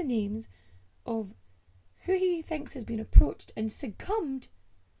only give the names of who he thinks has been approached and succumbed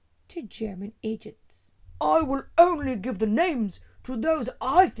to German agents. I will only give the names to those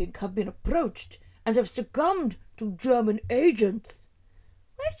I think have been approached and have succumbed to German agents.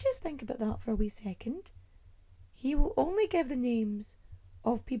 Let's just think about that for a wee second. He will only give the names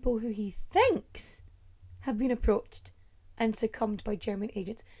of people who he thinks have been approached and succumbed by German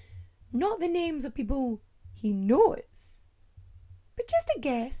agents. Not the names of people he knows. But just a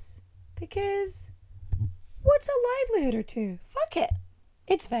guess, because what's a livelihood or two? Fuck it.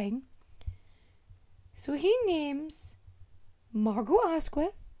 It's fine. So he names Margot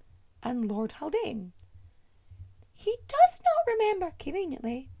Asquith and Lord Haldane. He does not remember,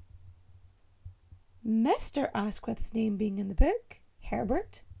 conveniently, Mr. Asquith's name being in the book,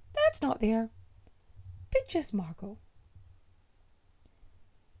 Herbert. That's not there. But just Margot.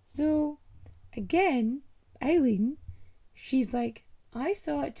 So, again, Eileen, she's like, I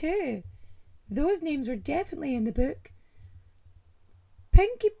saw it too. Those names were definitely in the book.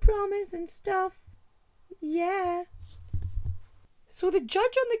 Pinky promise and stuff. Yeah. So the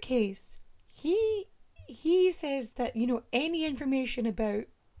judge on the case, he says that, you know, any information about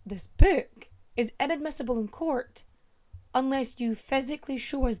this book is inadmissible in court unless you physically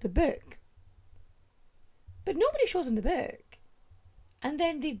show us the book. But nobody shows him the book. And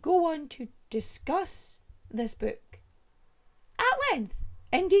then they go on to discuss this book at length,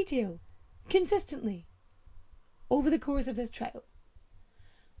 in detail, consistently, over the course of this trial.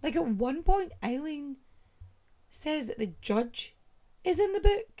 Like, at one point, Eileen says that the judge is in the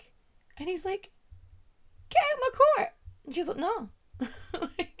book, and he's like, get out of my court. And she's like, no.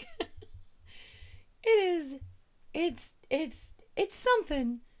 Like, it's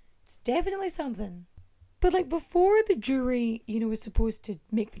something. It's definitely something. But like, before the jury, you know, is supposed to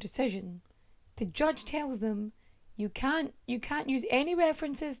make the decision, the judge tells them, you can't use any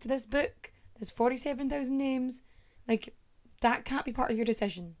references to this book. There's 47,000 names. Like, that can't be part of your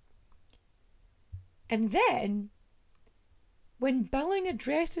decision. And then, when Billing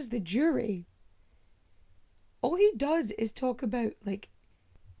addresses the jury, all he does is talk about, like,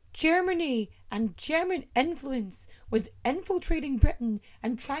 Germany and German influence was infiltrating Britain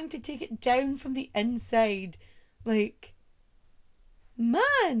and trying to take it down from the inside. Like,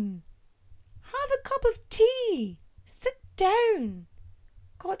 man, have a cup of tea, sit down,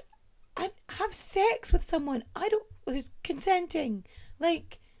 God, and have sex with someone who's consenting.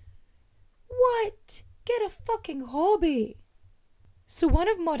 Like, what? Get a fucking hobby. So one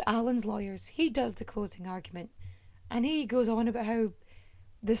of Maud Allen's lawyers, he does the closing argument, and he goes on about how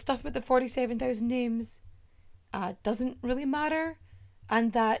the stuff about the 47,000 names doesn't really matter,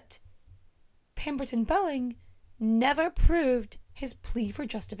 and that Pemberton Billing never proved his plea for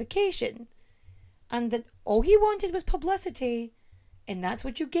justification, and that all he wanted was publicity, and that's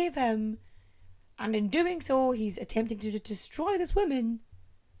what you gave him, and in doing so he's attempting to destroy this woman.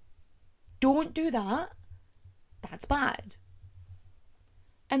 Don't do that. That's bad.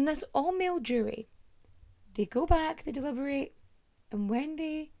 And this all-male jury, they go back, they deliberate, and when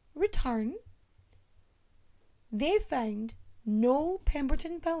they return, they find Noel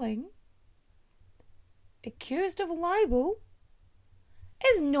Pemberton Billing, accused of libel,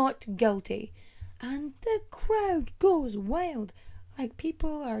 is not guilty. And the crowd goes wild. Like,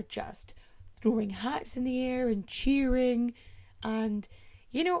 people are just throwing hats in the air and cheering. And,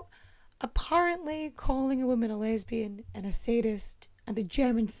 you know, apparently calling a woman a lesbian and a sadist and a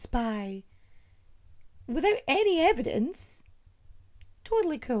German spy without any evidence,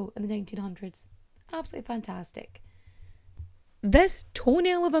 totally cool in the 1900s. Absolutely fantastic. This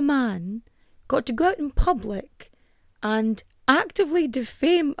toenail of a man got to go out in public and actively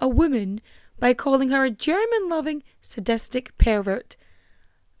defame a woman by calling her a German-loving, sadistic pervert,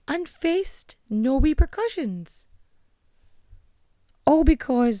 and faced no repercussions. All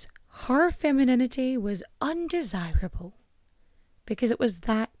because her femininity was undesirable, because it was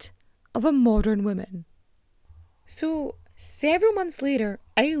that of a modern woman. So, several months later,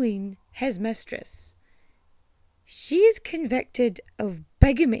 Eileen, his mistress, she is convicted of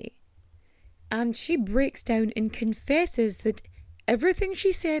bigamy, and she breaks down and confesses that everything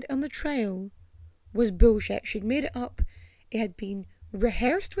she said on the trial was bullshit. She'd made it up. It had been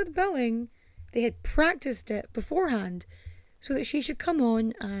rehearsed with billing. They had practiced it beforehand so that she should come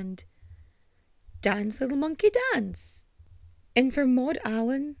on and dance Little Monkey Dance. And for Maud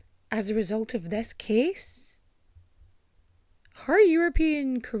Allen, as a result of this case, her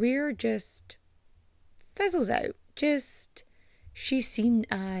European career just fizzles out. She's seen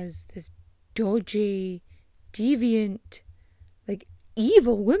as this dodgy, deviant,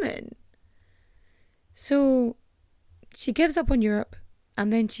 evil woman. So she gives up on Europe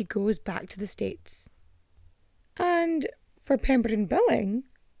and then she goes back to the States. And for Pemberton Billing,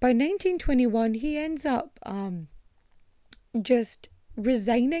 by 1921, he ends up just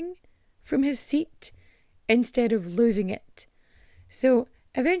resigning from his seat instead of losing it. So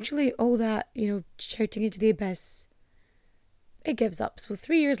eventually all that, shouting into the abyss, it gives up. So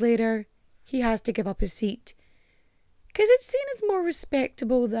 3 years later, he has to give up his seat because it's seen as more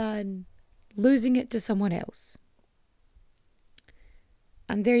respectable than losing it to someone else.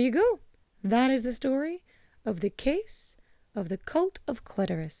 And there you go. That is the story of the case of the cult of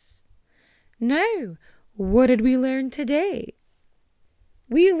clitoris. Now, what did we learn today?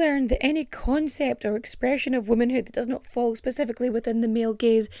 We learned that any concept or expression of womanhood that does not fall specifically within the male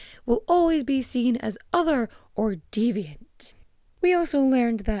gaze will always be seen as other or deviant. We also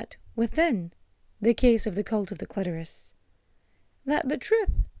learned that within the case of the cult of the clitoris, that the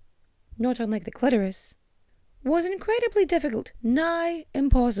truth, not unlike the clitoris, was incredibly difficult, nigh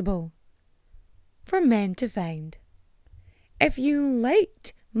impossible, for men to find. If you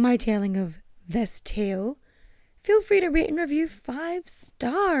liked my telling of this tale, feel free to rate and review 5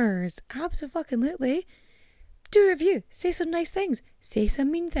 stars. Absolutely. Do a review. Say some nice things. Say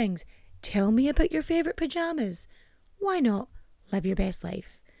some mean things. Tell me about your favourite pajamas. Why not? Live your best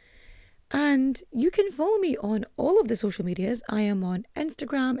life. And you can follow me on all of the social medias. I am on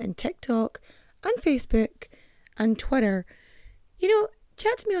Instagram and TikTok and Facebook and Twitter.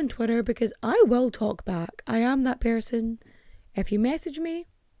 Chat to me on Twitter because I will talk back. I am that person. If you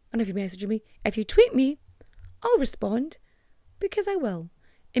tweet me, I'll respond because I will.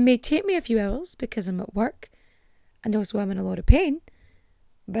 It may take me a few hours because I'm at work and also I'm in a lot of pain,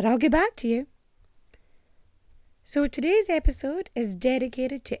 but I'll get back to you. So today's episode is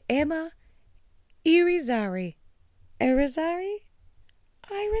dedicated to Emma Irizarry. Irizarry?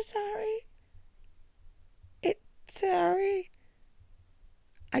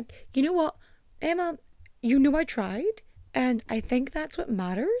 You know what, Emma, I tried, and I think that's what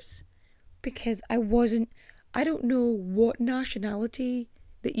matters, because I don't know what nationality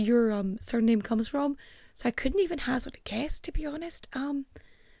that your surname comes from, so I couldn't even hazard a guess, to be honest.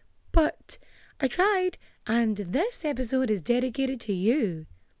 But I tried, and this episode is dedicated to you.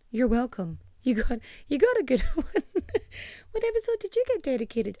 You're welcome. You got a good one. What episode did you get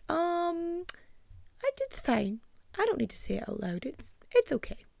dedicated? It's fine. I don't need to say it out loud. It's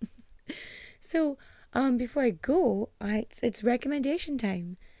okay. So, before I go, it's recommendation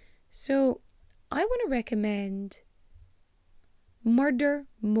time. So, I want to recommend Murder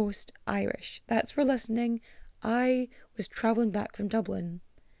Most Irish. That's for listening. I was travelling back from Dublin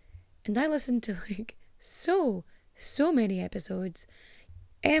and I listened to so many episodes.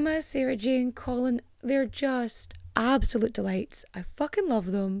 Emma, Sarah Jane, Colin, they're just absolute delights. I fucking love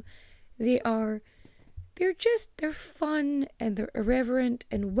them. They're fun and they're irreverent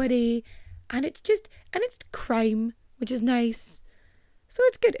and witty, and it's crime, which is nice. So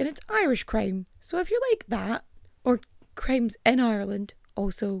it's good, and it's Irish crime. So if you like that, or crimes in Ireland,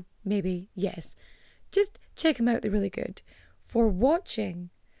 also maybe, yes, just check them out. They're really good. For watching,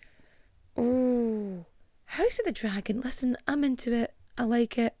 House of the Dragon. Listen, I'm into it. I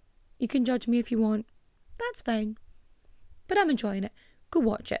like it. You can judge me if you want. That's fine. But I'm enjoying it. Go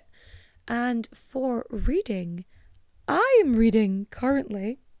watch it. And for reading, I am reading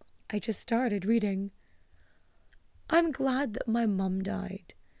currently. I just started reading I'm Glad That My Mum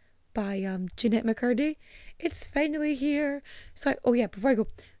Died by Jeanette McCurdy. It's finally here. Before I go,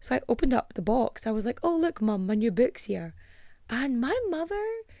 so I opened up the box. I was like, oh look, Mum, my new book's here. And my mother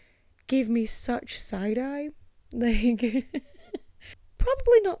gave me such side-eye.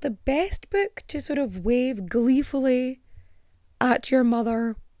 Probably not the best book to sort of wave gleefully at your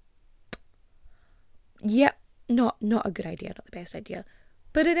mother. Yep, not a good idea, not the best idea.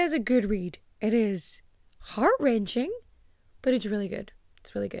 But it is a good read. It is heart-wrenching, but it's really good.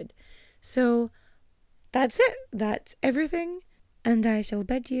 It's really good. So that's it. That's everything. And I shall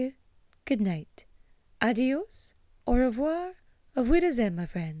bid you good night. Adios, au revoir, auf Wiedersehen, my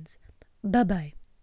friends. Bye-bye.